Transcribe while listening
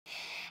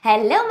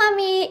Hello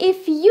mommy!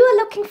 If you are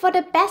looking for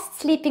the best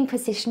sleeping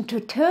position to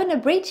turn a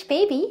breech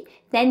baby,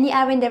 then you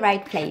are in the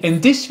right place.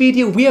 In this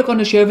video we are going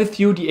to share with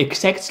you the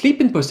exact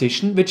sleeping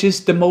position, which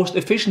is the most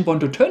efficient one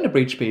to turn a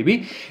breech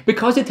baby,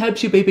 because it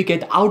helps your baby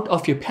get out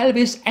of your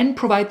pelvis and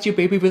provides your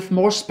baby with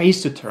more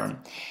space to turn.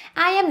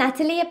 I am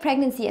Nathalie, a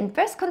pregnancy and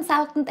birth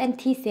consultant and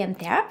TCM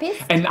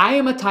therapist. And I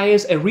am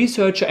Mathias, a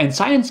researcher and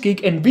science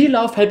geek, and we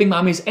love helping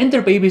mommies and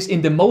their babies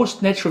in the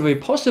most natural way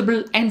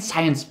possible and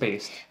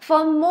science-based.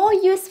 For more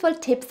useful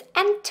tips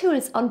and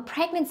tools on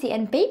pregnancy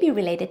and baby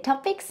related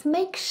topics,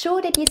 make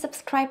sure that you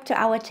subscribe to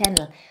our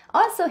channel.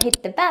 Also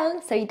hit the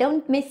bell so you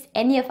don't miss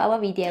any of our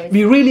videos.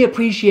 We really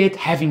appreciate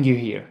having you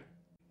here.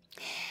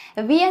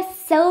 We are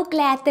so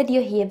glad that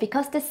you're here,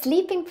 because the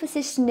sleeping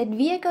position that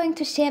we are going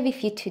to share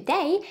with you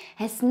today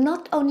has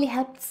not only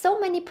helped so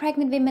many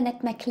pregnant women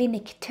at my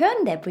clinic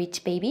turn their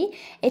breech baby,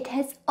 it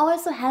has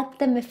also helped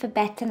them with a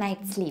better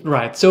night's sleep.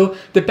 Right, so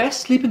the best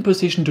sleeping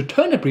position to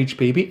turn a breech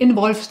baby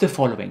involves the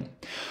following.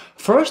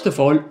 First of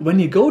all, when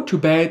you go to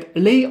bed,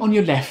 lay on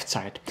your left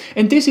side.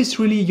 And this is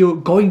really your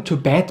going to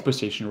bed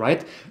position,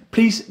 right?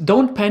 Please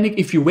don't panic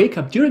if you wake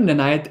up during the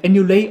night and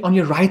you lay on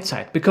your right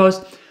side,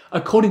 because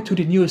according to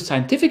the newest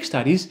scientific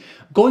studies,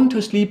 going to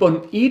sleep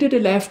on either the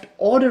left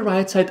or the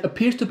right side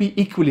appears to be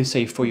equally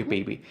safe for your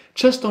baby.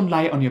 Just don't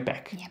lie on your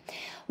back. Yeah.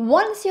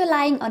 Once you're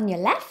lying on your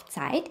left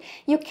side,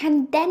 you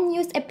can then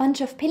use a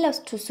bunch of pillows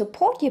to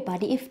support your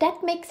body if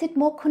that makes it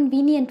more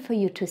convenient for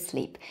you to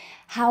sleep.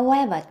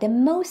 However, the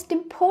most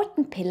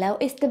important pillow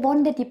is the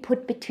one that you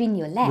put between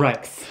your legs.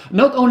 Right.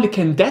 Not only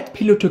can that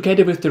pillow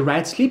together with the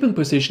right sleeping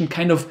position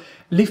kind of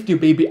lift your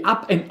baby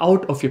up and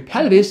out of your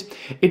pelvis,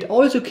 it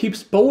also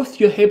keeps both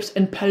your hips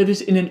and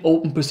pelvis in an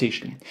open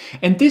position.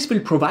 And this will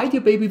provide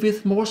your baby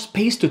with more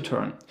space to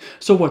turn.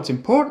 So what's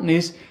important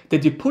is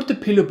that you put the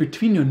pillow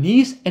between your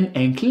knees and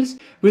ankles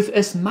with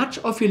as much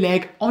of your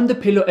leg on the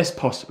pillow as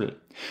possible.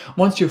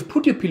 Once you've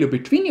put your pillow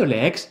between your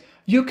legs,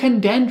 you can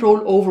then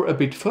roll over a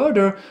bit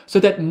further so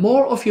that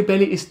more of your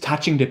belly is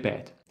touching the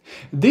bed.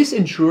 This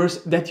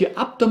ensures that your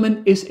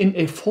abdomen is in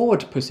a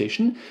forward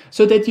position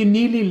so that you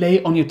nearly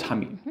lay on your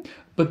tummy.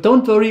 But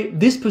don't worry,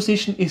 this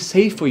position is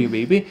safe for your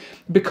baby,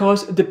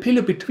 because the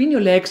pillow between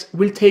your legs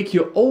will take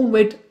your own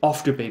weight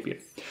off the baby.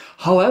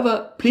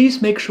 However,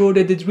 please make sure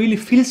that it really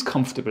feels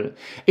comfortable.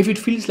 If it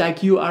feels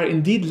like you are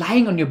indeed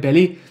lying on your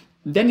belly,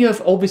 then you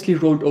have obviously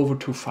rolled over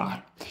too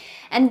far.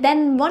 And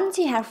then once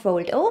you have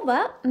rolled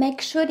over,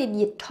 make sure that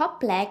your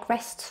top leg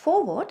rests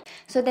forward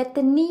so that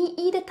the knee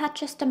either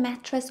touches the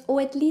mattress or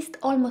at least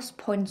almost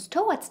points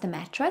towards the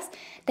mattress,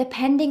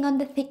 depending on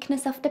the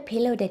thickness of the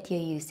pillow that you're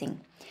using.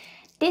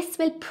 This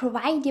will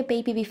provide your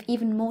baby with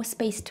even more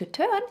space to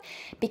turn,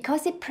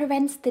 because it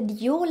prevents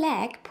that your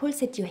leg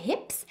pulls at your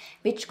hips,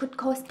 which could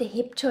cause the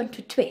hip joint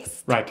to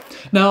twist. Right.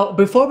 Now,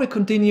 before we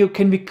continue,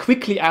 can we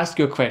quickly ask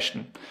you a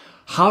question?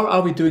 How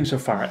are we doing so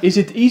far? Is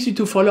it easy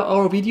to follow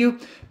our video?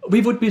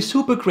 We would be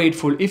super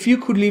grateful if you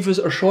could leave us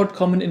a short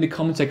comment in the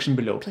comment section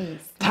below. Please.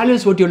 Tell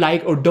us what you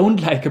like or don't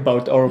like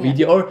about our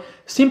video, or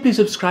simply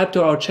subscribe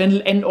to our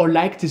channel and or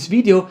like this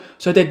video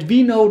so that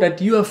we know that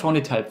you have found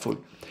it helpful.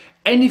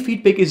 Any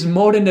feedback is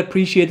more than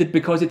appreciated,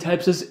 because it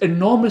helps us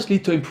enormously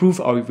to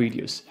improve our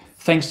videos.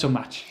 Thanks so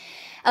much.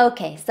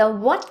 Okay, so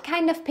what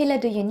kind of pillow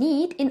do you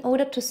need in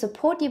order to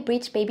support your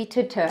breech baby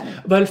to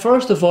turn? Well,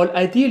 first of all,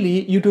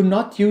 ideally you do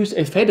not use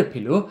a feather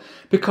pillow,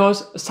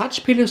 because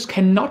such pillows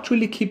cannot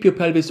really keep your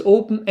pelvis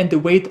open and the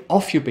weight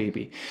off your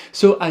baby.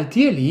 So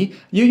ideally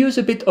you use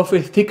a bit of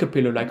a thicker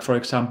pillow, like for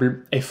example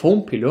a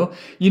foam pillow.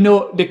 You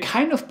know, the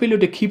kind of pillow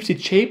that keeps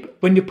its shape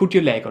when you put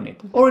your leg on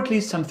it, or at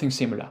least something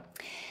similar.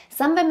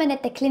 Some women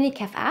at the clinic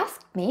have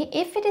asked me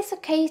if it is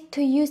okay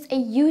to use a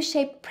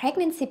U-shaped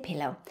pregnancy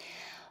pillow.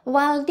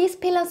 While these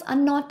pillows are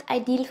not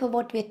ideal for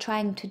what we're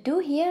trying to do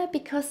here,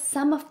 because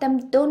some of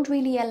them don't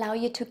really allow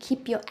you to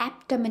keep your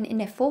abdomen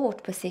in a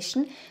forward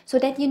position so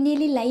that you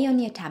nearly lay on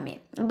your tummy.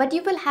 But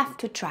you will have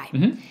to try.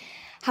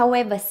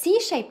 However,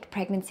 C-shaped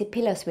pregnancy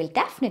pillows will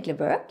definitely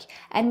work,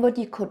 and what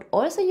you could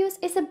also use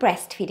is a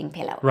breastfeeding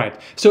pillow. Right.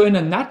 So in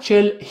a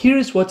nutshell, here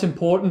is what's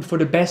important for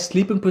the best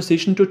sleeping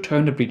position to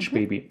turn a breech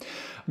baby.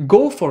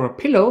 Go for a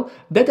pillow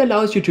that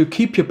allows you to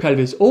keep your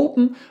pelvis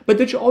open, but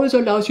which also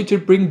allows you to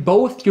bring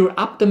both your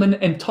abdomen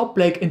and top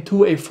leg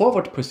into a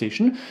forward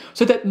position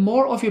so that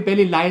more of your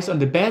belly lies on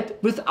the bed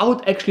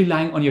without actually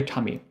lying on your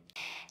tummy.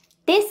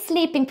 This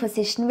sleeping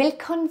position will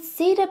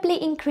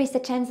considerably increase the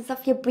chances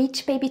of your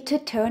breech baby to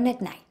turn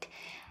at night.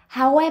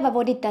 However,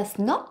 what it does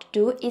not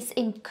do is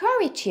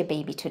encourage your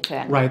baby to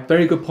turn. Right,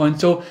 very good point.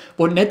 So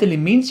what Nathalie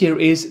means here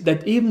is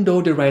that even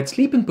though the right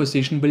sleeping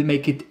position will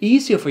make it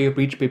easier for your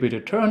breech baby to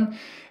turn,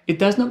 it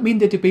does not mean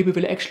that your baby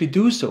will actually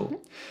do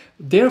so.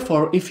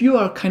 Therefore, if you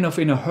are kind of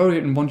in a hurry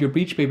and want your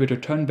breech baby to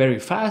turn very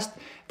fast,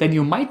 then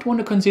you might want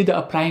to consider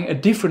applying a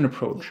different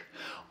approach,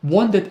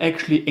 one that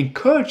actually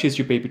encourages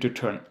your baby to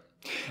turn.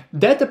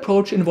 That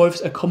approach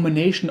involves a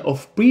combination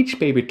of breech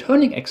baby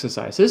turning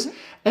exercises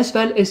as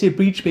well as a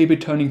breech baby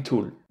turning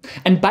tool.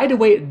 And by the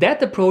way,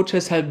 that approach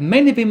has helped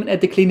many women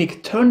at the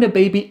clinic turn their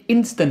baby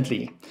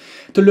instantly.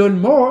 To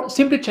learn more,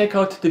 simply check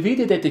out the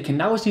video that you can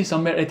now see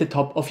somewhere at the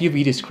top of your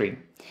video screen.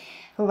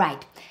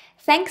 Right.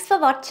 Thanks for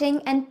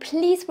watching, and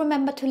please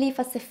remember to leave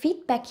us a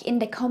feedback in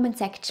the comment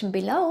section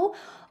below,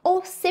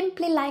 or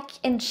simply like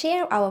and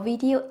share our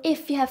video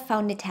if you have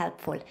found it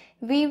helpful.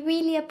 We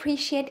really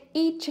appreciate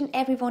each and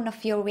every one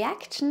of your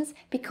reactions,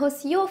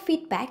 because your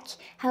feedback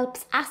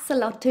helps us a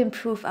lot to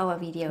improve our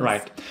videos.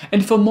 Right.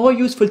 And for more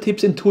useful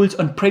tips and tools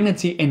on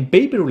pregnancy and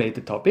baby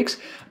related topics,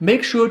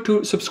 make sure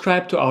to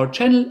subscribe to our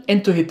channel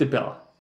and to hit the bell.